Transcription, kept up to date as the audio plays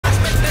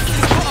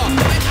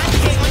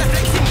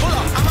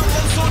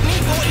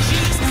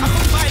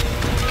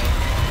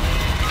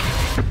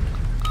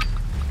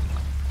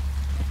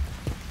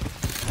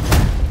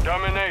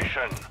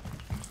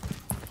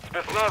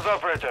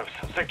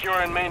operatives.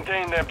 Secure and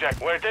maintain the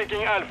objective. We're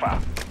taking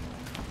Alpha.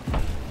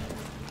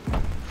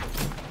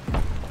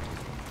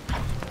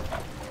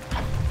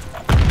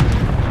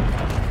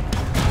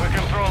 We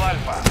control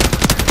Alpha.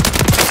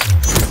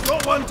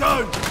 Got one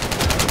down!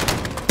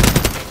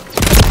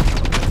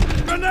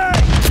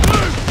 Grenade!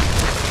 Move!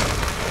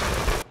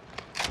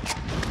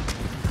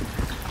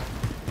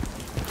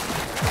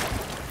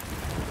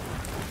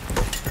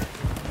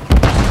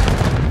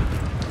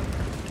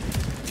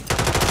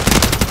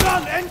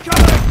 Gun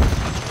incoming!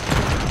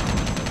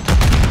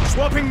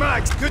 Swapping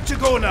mags, good to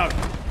go now.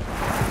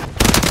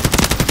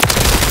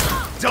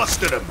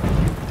 Dusted him.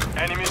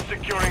 Enemies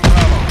securing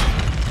Bravo.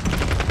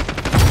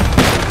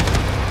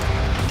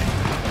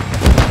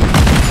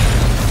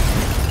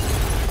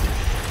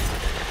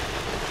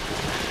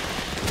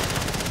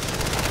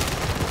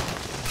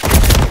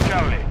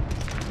 Charlie.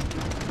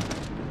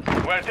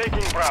 We're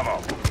taking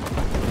Bravo.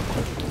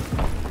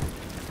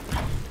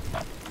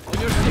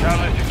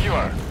 Charlie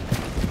secure.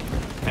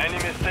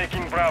 Enemies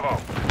taking Bravo.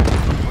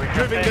 We have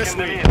Moving taken this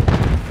the way. lead.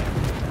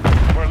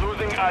 We're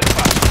losing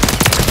Alpha.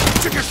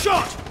 Took a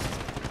shot!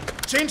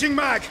 Changing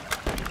mag.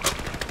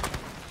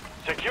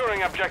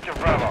 Securing objective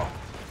Bravo.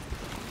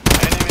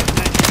 Enemies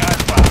taking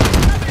Alpha.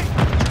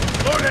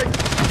 Loading!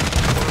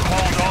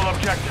 Hold all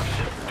objectives.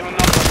 Do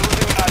not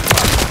losing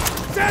Alpha.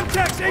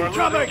 Semtex We're losing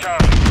incoming!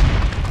 Charlie.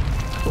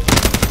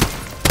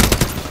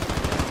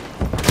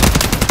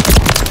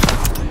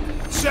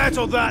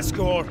 Settle that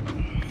score.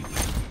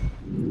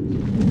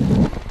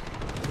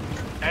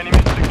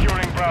 Enemies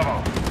securing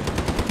Bravo.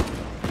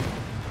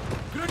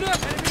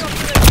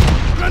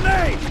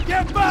 Grenade!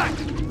 Get back!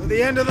 To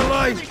the end of the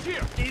line.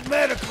 Need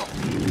medical.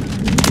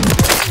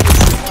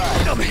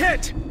 I'm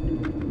hit!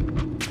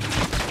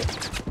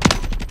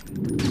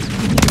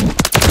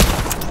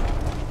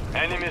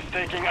 Enemies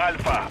taking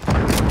Alpha.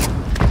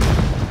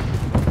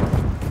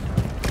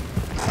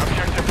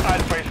 Objective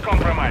Alpha is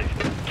compromised.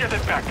 Get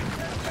it back.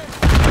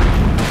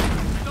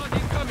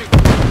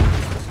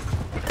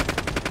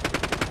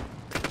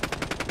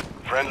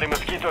 Friendly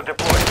Mosquito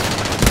deployed.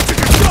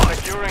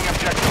 Securing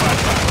objective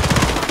Alpha.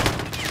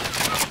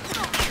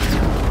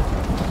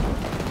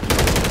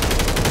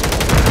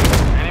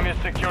 Enemies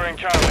securing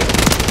Charlie.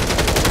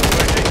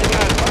 We're taking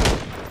Alpha.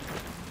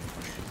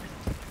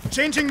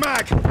 Changing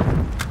mag.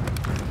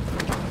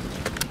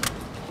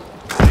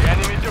 The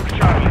enemy took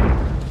Charlie.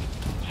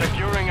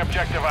 Securing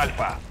objective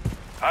Alpha.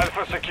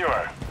 Alpha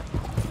secure.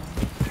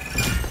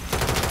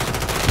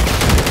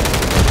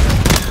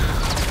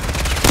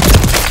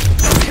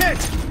 I'm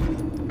hit!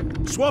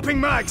 Swapping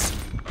mags.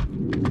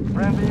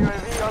 Friendly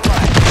UAV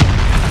online.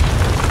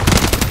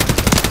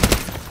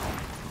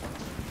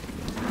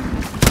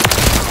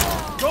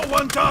 Got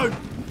one down.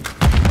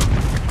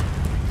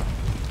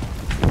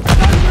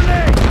 Stun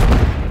grenade!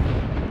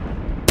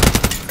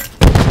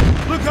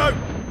 Look out!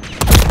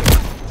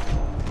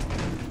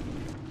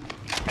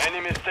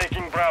 Enemies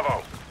taking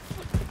Bravo.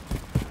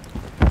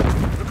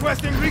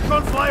 Requesting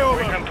recon We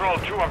flyover. control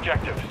 2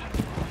 objectives.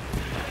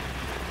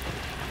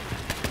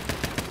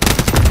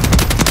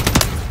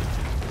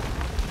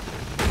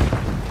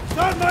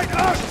 Stun mag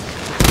out!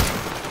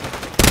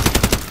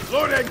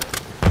 Loading!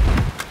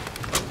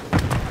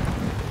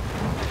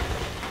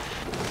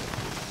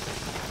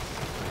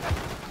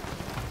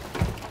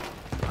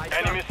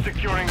 Enemies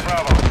securing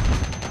Bravo.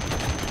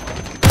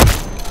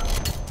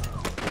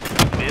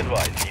 Be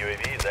advised,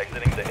 UAV is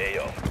exiting the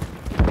AO.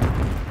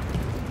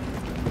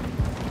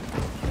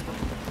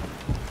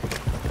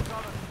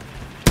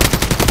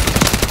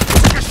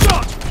 Take a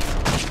shot!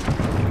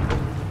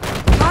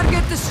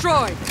 Target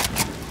destroyed.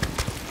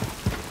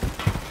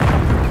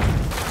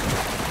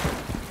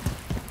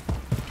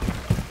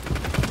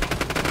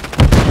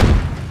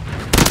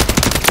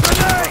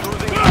 Grenade!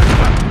 Losing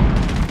Alpha.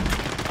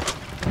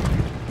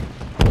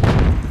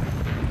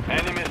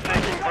 Enemies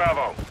taking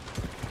Bravo.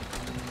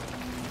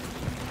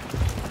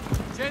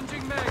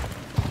 Changing mag.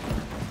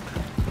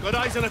 Got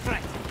eyes on a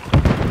threat.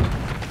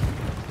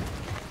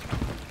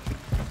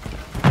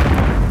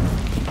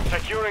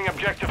 Securing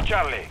objective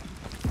Charlie.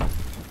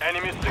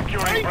 Enemies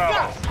securing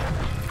Bravo.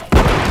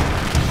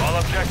 All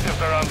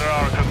objectives are under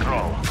our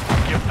control.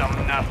 Give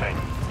them nothing.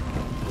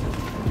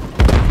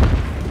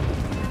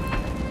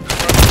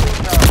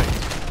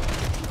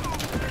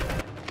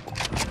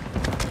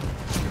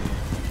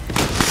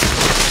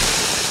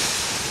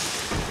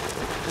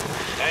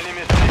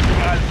 Enemies taking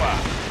Alpha.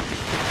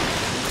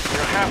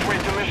 You're halfway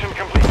to mission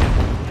complete.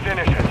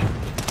 Finish it.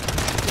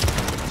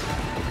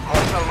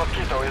 Hostile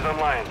Mosquito is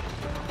online.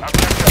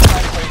 Objective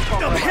Alpha is I'm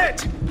compromised. hit!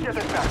 Get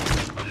it back.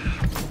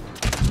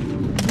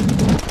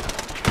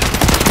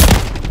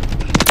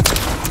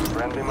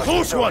 Friendly Mosquito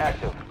Close one.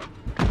 active.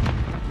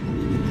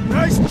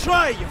 Nice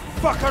try, you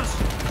fuckers!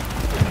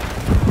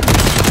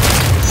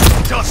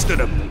 Dusted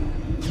him!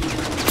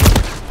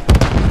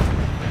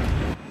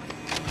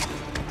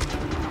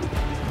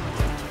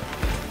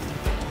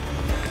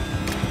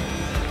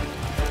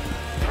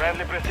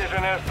 Friendly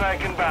precision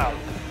airstrike inbound.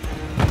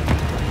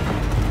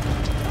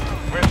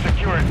 We're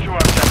secured 2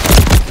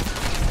 objectives.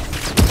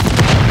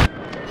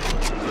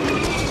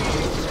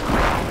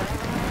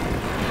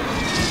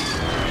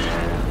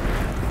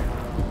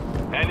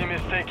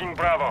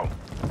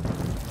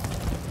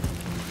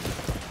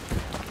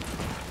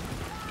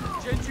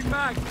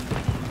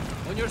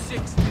 your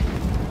 6.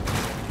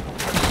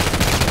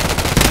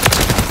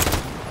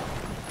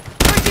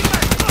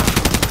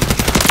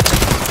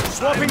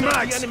 Swapping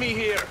mags! Enemy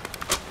here.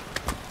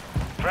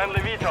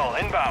 Friendly VTOL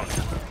inbound.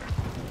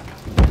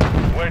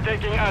 We're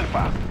taking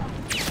Alpha.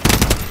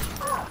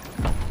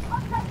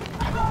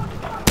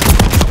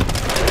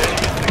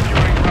 Enemy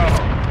securing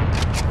Bravo.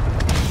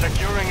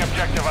 Securing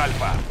objective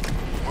Alpha.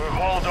 We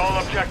hold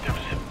all objectives.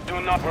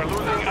 Do not. We're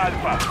losing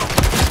Alpha.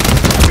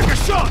 Take a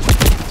shot!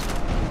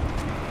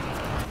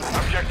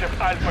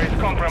 Objective Alpha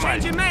is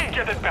compromised. Change your man.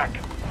 Get it back.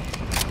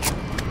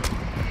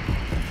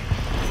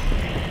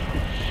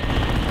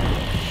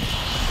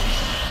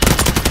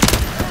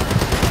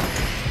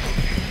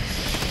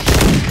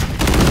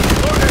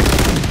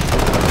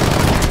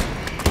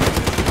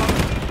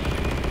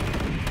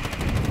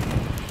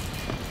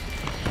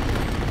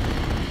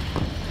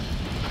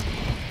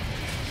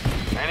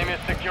 Enemy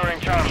securing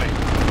Charlie.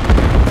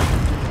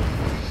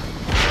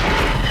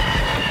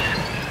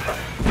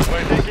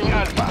 We're taking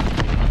Alpha.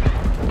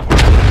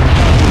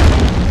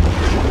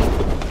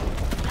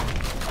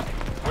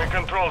 We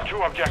control 2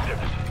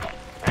 objectives.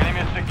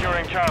 Enemy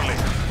securing Charlie.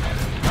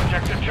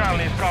 Objective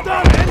Charlie is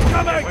compromised. Stop!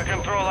 Incoming! We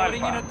control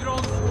Putting in a Alpha.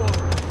 drone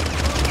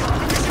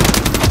swarm.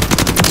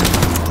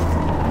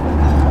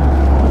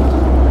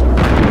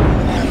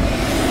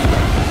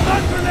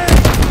 Stun grenade!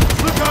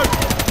 Look out!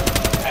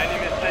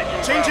 Enemy is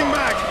taking Changing Bravo.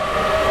 mag!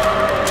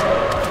 Securing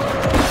 2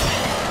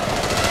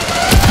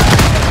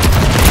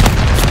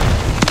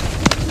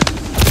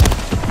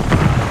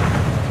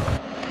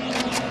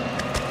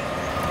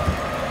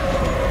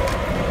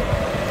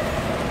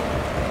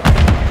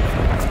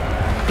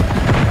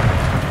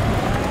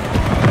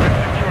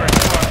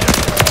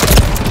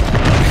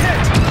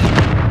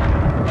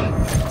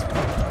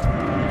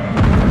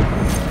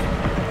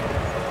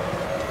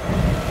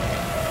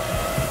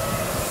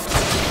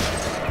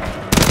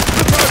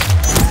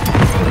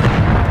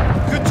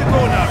 Good to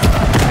go now.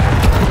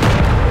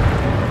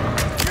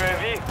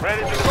 UAV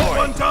ready to Got deploy.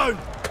 one down.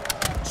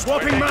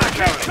 Swapping We're mag.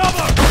 taking Take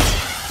cover!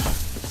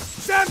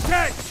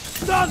 Semtex!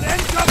 Stun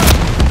incoming!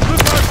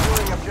 Look out!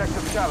 Securing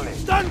objective Charlie.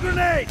 Stun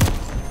grenade!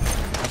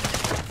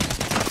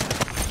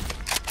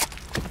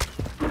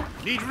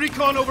 Need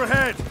recon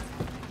overhead.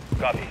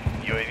 Copy.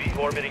 UAV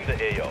orbiting the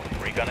AO.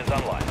 Recon is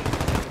online.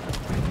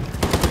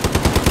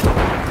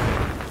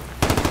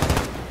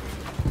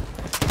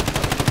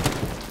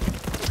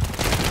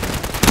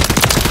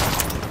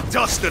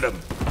 Dusted him.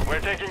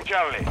 We're taking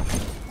Charlie.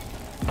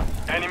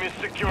 Enemy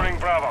securing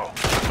Bravo.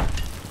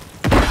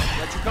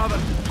 Got you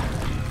covered.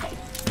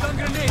 Stun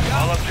grenade,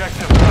 All yeah?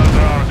 objectives are under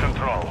our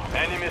control.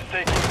 Enemy is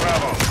taking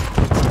Bravo.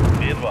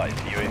 Be advised,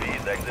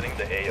 UAV is exiting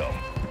the AO.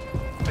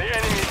 The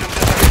enemy is in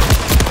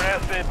disarray.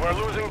 Press it. We're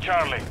losing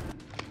Charlie.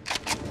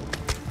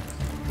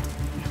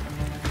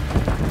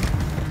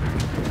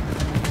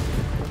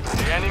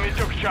 The enemy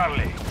took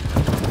Charlie.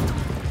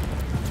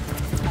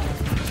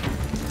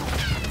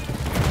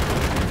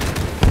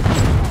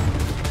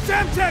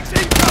 Semtex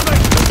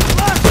incoming!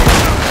 Blasting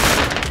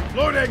out!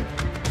 Loading!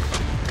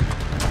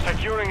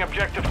 Securing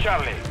objective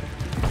Charlie.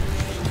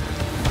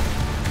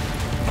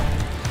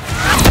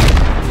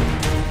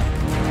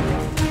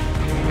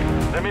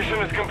 The mission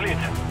is complete.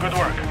 Good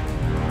work.